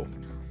 years old.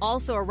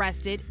 Also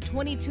arrested,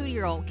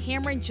 22-year-old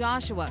Cameron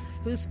Joshua,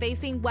 who's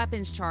facing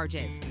weapons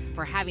charges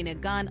for having a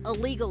gun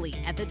illegally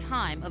at the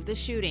time of the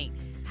shooting.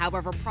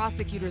 However,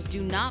 prosecutors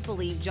do not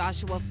believe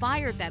Joshua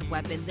fired that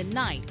weapon the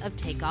night of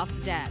Takeoff's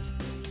death.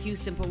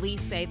 Houston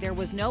police say there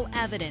was no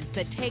evidence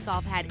that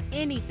Takeoff had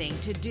anything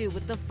to do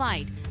with the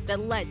fight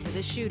that led to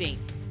the shooting,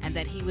 and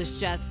that he was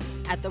just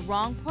at the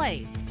wrong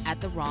place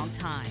at the wrong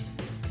time.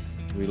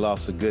 We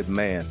lost a good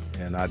man,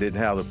 and I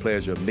didn't have the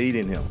pleasure of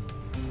meeting him.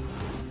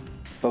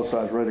 Both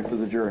sides ready for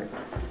the jury.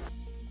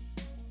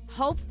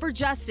 Hope for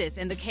justice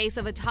in the case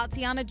of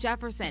Tatiana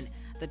Jefferson,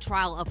 the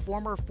trial of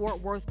former Fort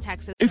Worth,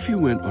 Texas. If you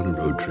went on a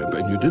road trip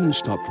and you didn't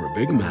stop for a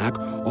Big Mac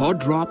or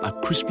drop a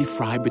crispy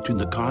fry between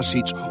the car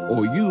seats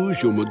or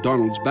use your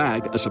McDonald's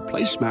bag as a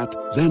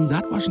placemat, then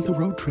that wasn't a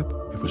road trip.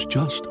 It was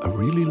just a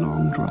really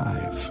long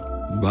drive.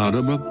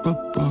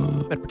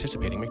 Ba-da-ba-ba-ba. At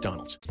participating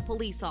McDonald's.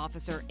 Police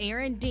officer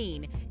Aaron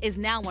Dean is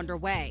now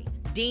underway.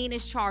 Dean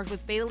is charged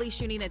with fatally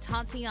shooting at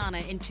Tatiana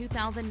in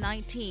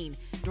 2019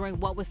 during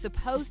what was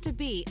supposed to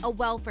be a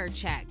welfare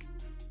check.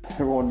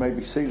 Everyone may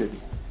be seated.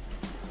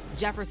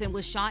 Jefferson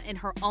was shot in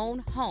her own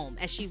home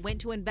as she went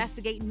to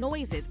investigate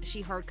noises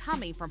she heard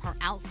coming from her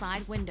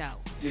outside window.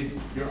 Did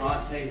your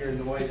aunt hear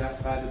noise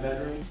outside the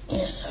bedroom?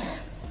 Yes, sir.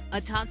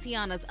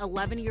 Tatiana's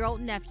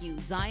 11-year-old nephew,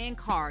 Zion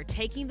Carr,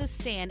 taking the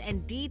stand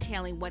and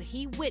detailing what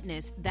he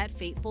witnessed that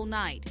fateful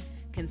night.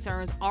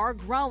 Concerns are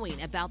growing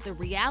about the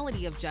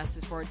reality of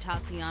justice for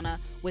Tatiana,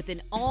 with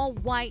an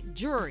all-white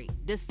jury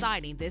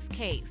deciding this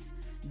case.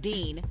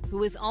 Dean,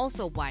 who is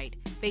also white,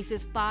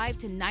 faces 5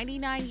 to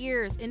 99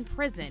 years in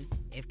prison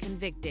if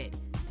convicted.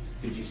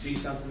 Did you see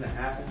something that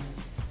happened?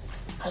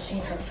 I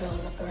seen her fell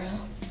on the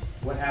ground.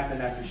 What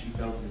happened after she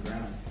fell to the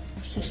ground?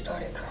 She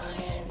started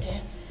crying, and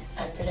then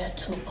after that,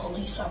 2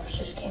 police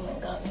officers came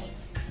and got me.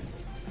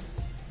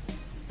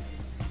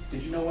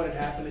 Did you know what had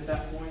happened at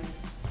that point?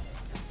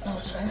 No,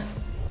 sir.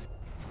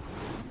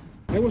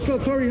 Hey, what's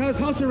up, Tory? How's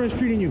house arrest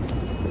treating you?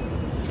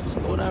 It's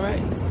going all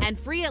right. And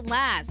free at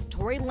last,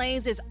 Tory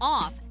Lanez is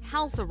off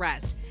house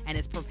arrest and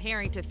is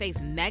preparing to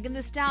face Megan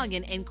Thee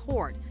Stallion in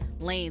court.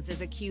 Lanez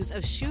is accused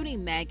of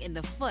shooting Meg in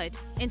the foot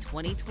in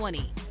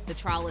 2020. The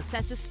trial is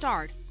set to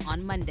start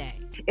on Monday.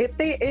 If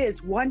there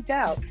is one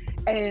doubt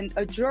and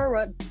a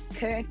juror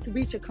can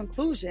reach a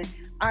conclusion,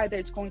 either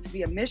it's going to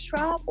be a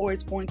mistrial or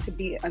it's going to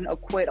be an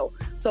acquittal.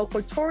 So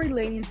for Tory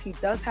Lanez, he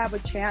does have a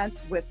chance.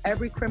 With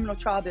every criminal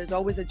trial, there's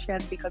always a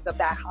chance because of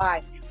that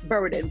high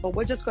burden. But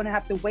we're just going to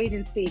have to wait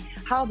and see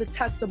how the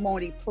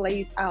testimony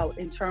plays out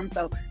in terms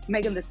of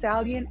Megan Thee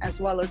Stallion as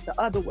well as the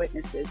other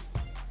witnesses.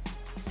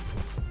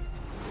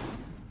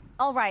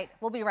 All right,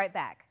 we'll be right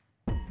back.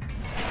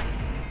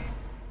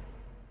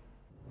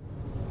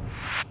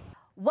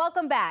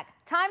 Welcome back.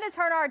 Time to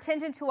turn our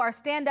attention to our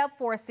Stand Up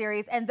For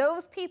series and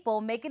those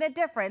people making a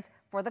difference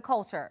for the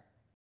culture.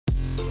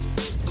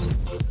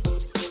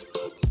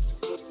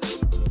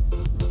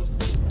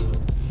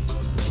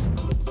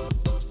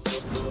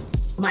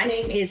 My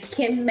name is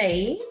Kim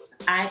Mays.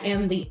 I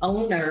am the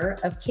owner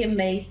of Kim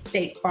Mays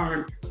State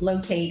Farm,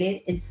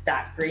 located in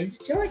Stockbridge,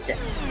 Georgia.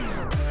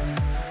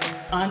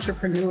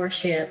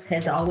 Entrepreneurship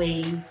has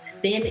always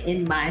been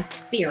in my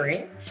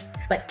spirit,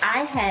 but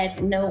I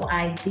had no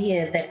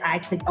idea that I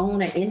could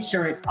own an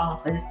insurance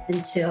office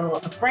until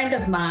a friend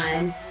of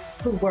mine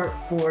who worked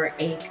for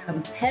a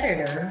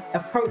competitor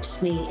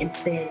approached me and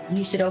said,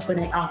 "You should open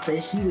an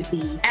office. You would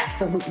be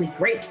absolutely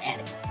great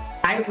at it."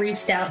 I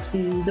reached out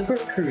to the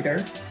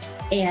recruiter,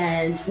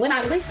 and when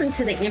I listened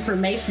to the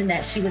information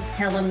that she was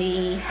telling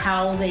me,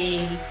 how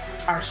they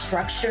are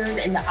structured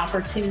and the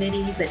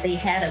opportunities that they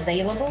had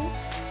available,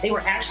 they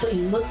were actually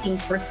looking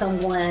for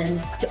someone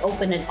to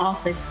open an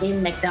office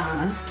in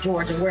McDonough,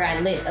 Georgia, where I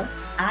live.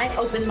 I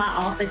opened my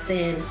office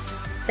in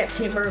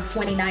September of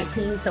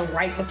 2019, so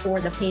right before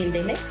the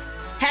pandemic.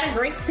 Had a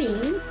great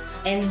team,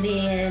 and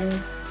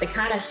then they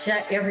kind of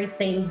shut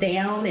everything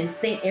down and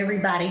sent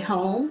everybody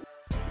home.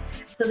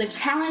 So the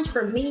challenge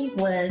for me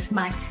was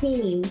my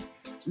team.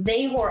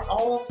 They were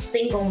all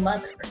single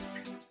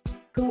mothers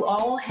who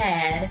all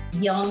had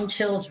young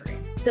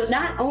children. So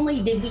not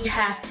only did we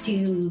have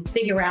to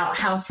figure out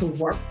how to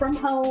work from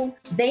home,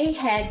 they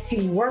had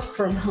to work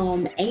from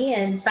home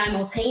and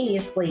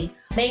simultaneously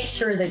make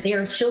sure that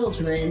their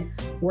children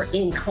were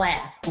in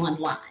class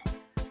online.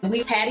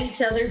 We had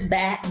each other's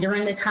back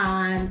during the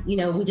time. We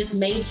just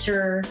made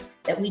sure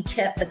that we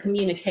kept the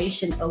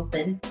communication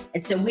open.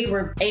 And so we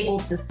were able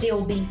to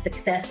still be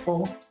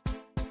successful.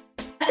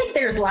 I think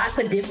there's lots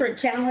of different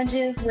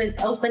challenges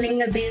with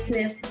opening a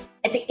business.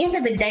 At the end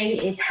of the day,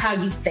 it's how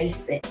you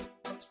face it.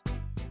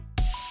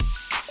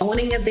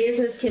 Owning a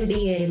business can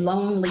be a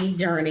lonely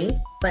journey,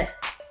 but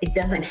it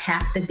doesn't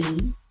have to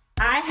be.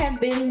 I have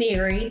been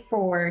married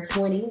for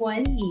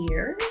 21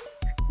 years.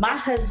 My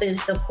husband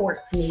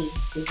supports me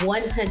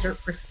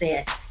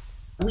 100%.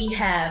 We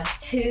have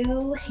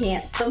 2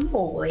 handsome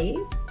boys.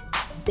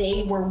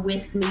 They were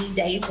with me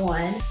day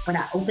one when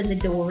I opened the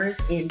doors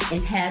and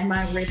had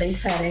my ribbon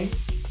cutting.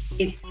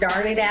 It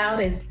started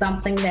out as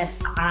something that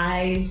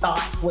I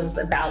thought was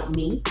about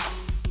me,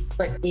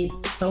 but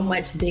it's so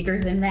much bigger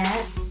than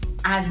that.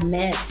 I've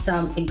met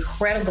some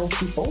incredible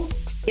people.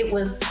 It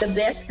was the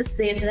best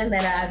decision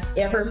that I've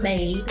ever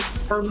made.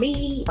 For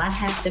me, I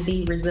have to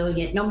be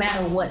resilient no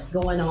matter what's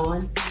going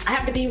on. I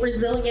have to be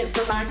resilient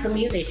for my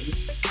community.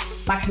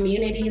 My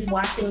community is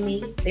watching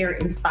me. They're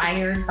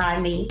inspired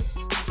by me.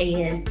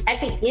 And at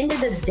the end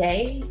of the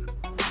day,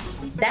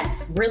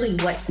 that's really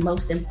what's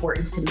most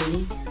important to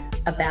me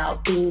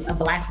about being a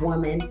Black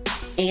woman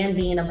and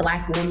being a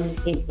Black woman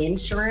in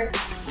insurance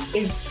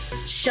is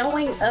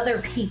showing other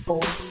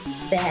people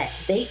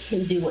that they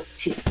can do it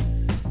too.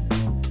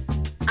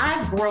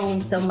 I've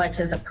grown so much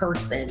as a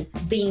person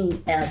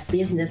being a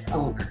business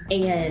owner,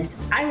 and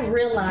I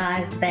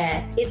realized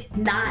that it's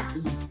not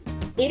easy.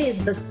 It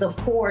is the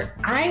support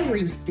I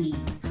receive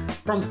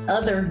from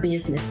other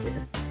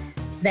businesses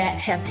that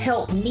have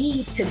helped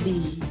me to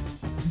be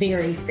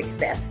very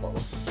successful.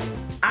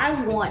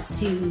 I want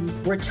to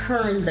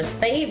return the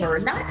favor,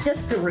 not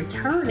just to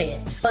return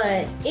it,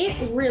 but it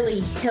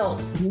really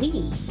helps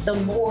me the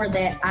more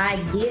that I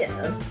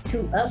give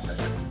to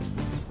others.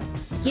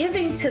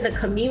 Giving to the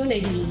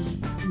community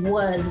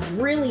was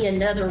really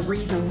another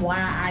reason why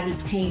I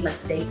became a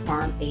State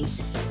Farm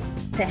agent.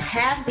 To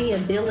have the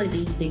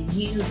ability to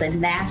use a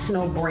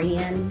national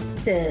brand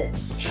to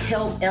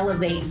help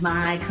elevate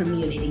my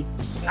community.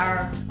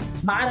 Our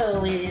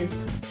motto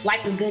is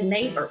like a good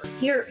neighbor.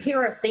 Here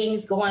are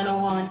things going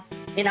on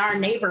in our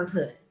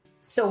neighborhood.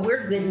 So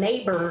we're good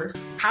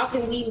neighbors. How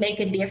can we make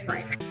a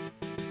difference?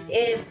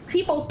 If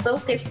people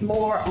focus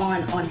more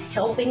on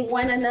helping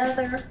one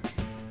another,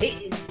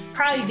 it'd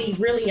probably be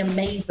really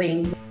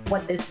amazing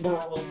what this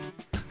world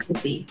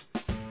could be.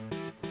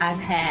 I've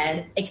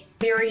had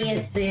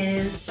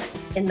experiences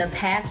in the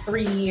past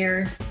 3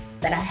 years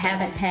that I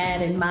haven't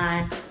had in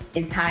my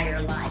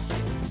entire life.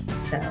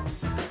 So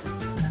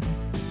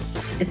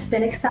it's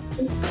been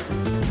exciting.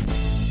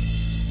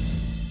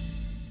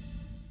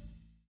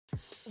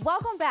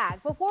 Welcome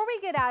back. Before we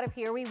get out of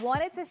here, we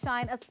wanted to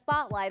shine a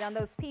spotlight on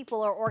those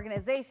people or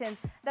organizations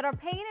that are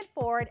paying it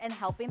forward and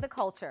helping the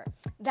culture.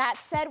 That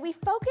said, we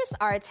focus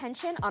our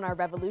attention on our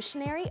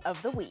revolutionary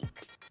of the week.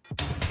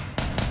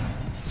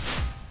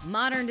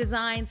 Modern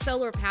design,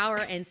 solar power,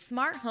 and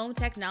smart home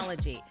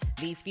technology.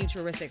 These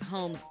futuristic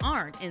homes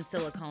aren't in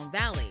Silicon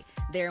Valley.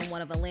 They're in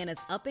one of Atlanta's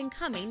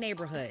up-and-coming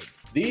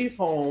neighborhoods. These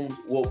homes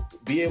will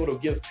be able to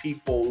give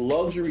people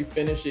luxury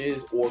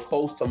finishes or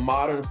close to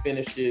modern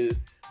finishes,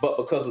 but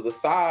because of the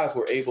size,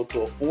 we're able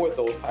to afford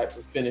those types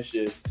of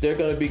finishes. They're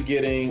going to be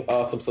getting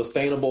some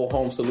sustainable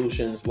home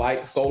solutions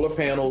like solar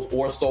panels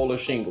or solar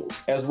shingles,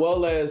 as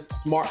well as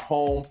smart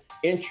home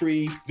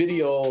entry,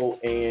 video,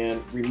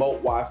 and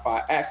remote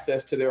Wi-Fi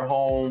access to their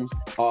homes.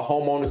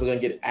 Homeowners are going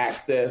to get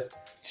access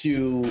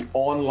to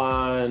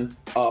online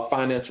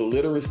financial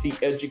literacy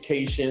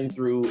education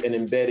through an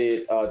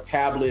embedded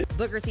tablet.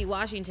 Booker T.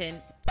 Washington,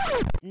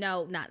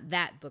 no, not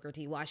that Booker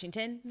T.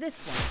 Washington,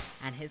 this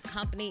one, and his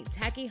company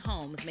Techie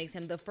Homes makes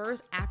him the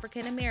first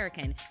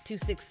African-American to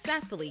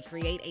successfully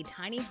create a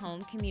tiny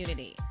home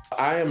community.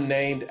 I am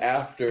named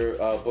after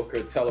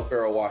Booker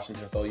Teleferro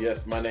Washington. So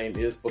yes, my name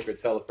is Booker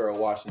Teleferro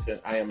Washington.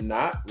 I am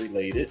not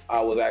related.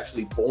 I was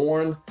actually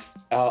born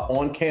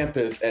on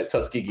campus at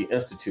Tuskegee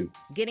Institute.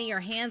 Getting your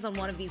hands on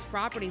one of these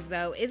properties,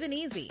 though, isn't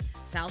easy.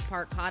 South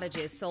Park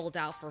Cottages sold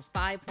out for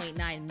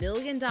 $5.9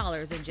 million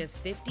in just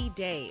 50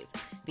 days.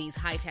 These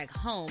high-tech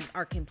homes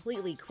are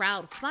completely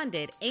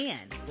crowd-funded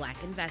and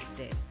Black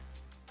invested.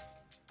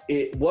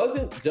 It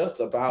wasn't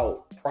just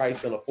about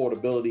price and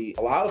affordability.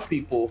 A lot of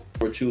people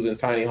were choosing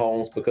tiny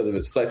homes because of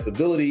its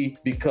flexibility,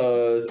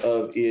 because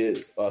of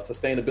its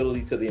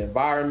sustainability to the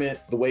environment,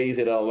 the ways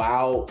it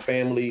allowed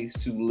families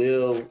to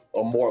live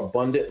a more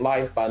abundant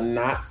life by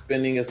not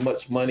spending as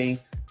much money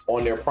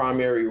on their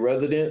primary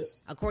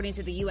residence. According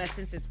to the U.S.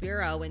 Census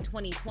Bureau, in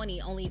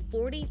 2020, only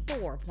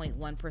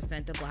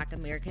 44.1% of Black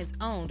Americans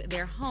owned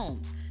their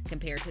homes,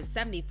 compared to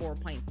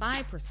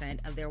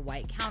 74.5% of their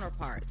white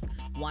counterparts.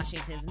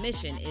 Washington's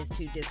mission is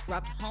to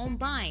disrupt home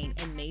buying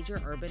in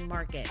major urban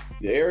markets.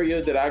 The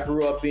area that I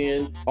grew up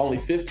in, only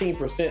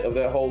 15% of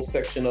that whole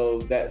section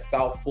of that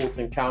South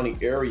Fulton County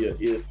area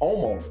is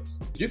homeowners.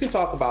 You can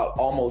talk about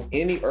almost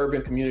any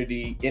urban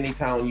community, any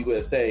town in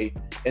USA,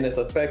 and it's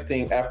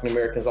affecting African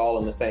Americans all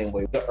in the same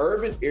way. The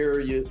urban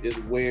areas is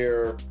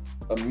where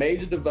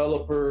major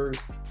developers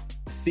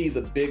see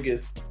the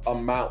biggest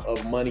amount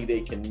of money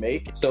they can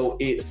make. So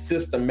it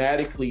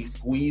systematically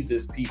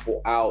squeezes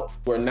people out,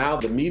 where now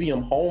the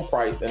median home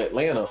price in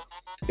Atlanta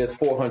is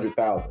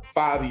 $400,000.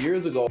 5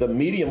 years ago, the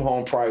median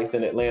home price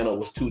in Atlanta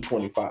was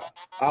 $225,000.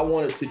 I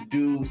wanted to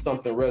do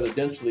something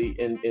residentially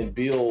and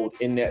build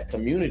in that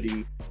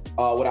community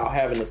without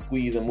having to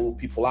squeeze and move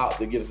people out,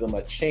 that gives them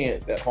a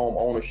chance at home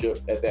ownership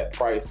at that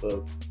price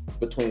of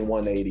between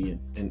 $180,000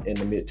 and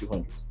the mid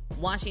 $200,000s.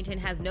 Washington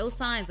has no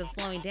signs of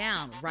slowing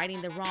down,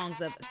 righting the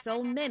wrongs of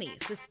so many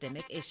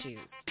systemic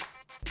issues.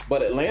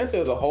 But Atlanta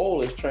as a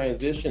whole has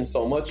transitioned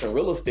so much in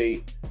real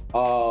estate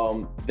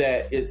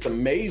that it's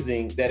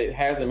amazing that it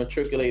hasn't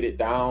matriculated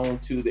down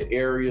to the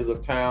areas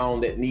of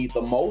town that need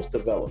the most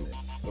development.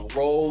 The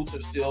roads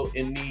are still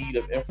in need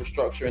of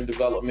infrastructure and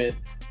development.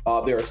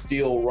 There are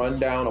still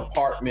rundown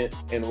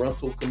apartments and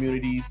rental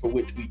communities for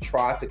which we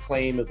try to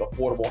claim as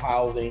affordable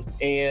housing.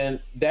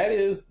 And that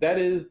is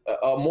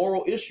a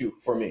moral issue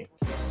for me.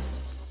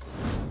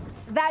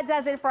 That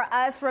does it for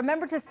us.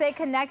 Remember to stay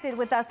connected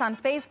with us on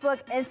Facebook,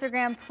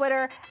 Instagram,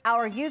 Twitter,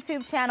 our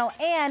YouTube channel,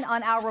 and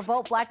on our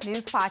Revolt Black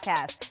News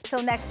podcast.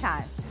 Till next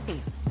time, peace.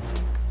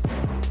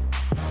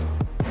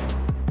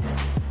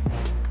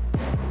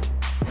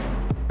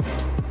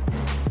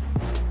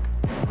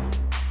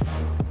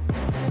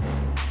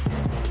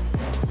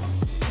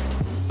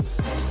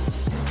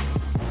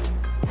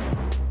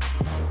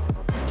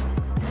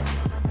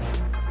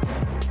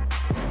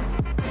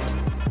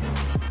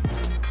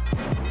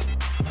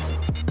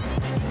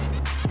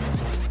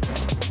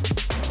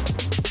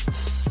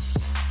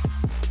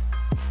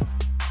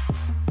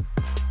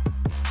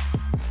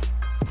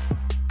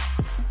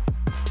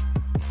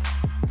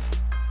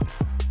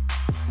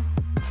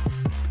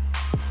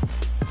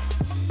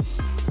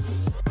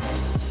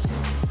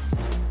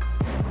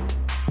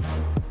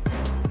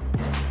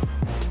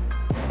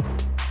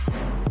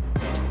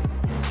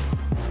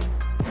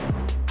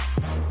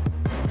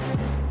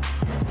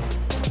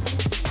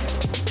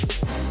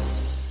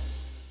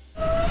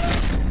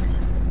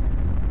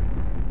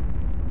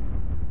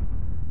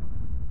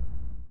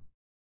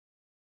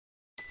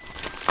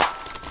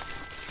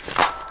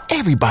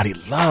 Everybody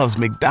loves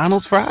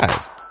McDonald's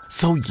fries.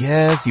 So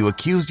yes, you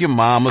accused your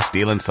mom of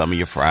stealing some of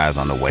your fries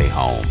on the way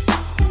home.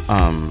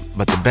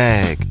 But the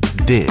bag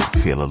did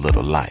feel a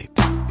little light.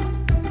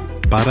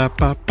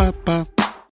 Ba-da-ba-ba-ba.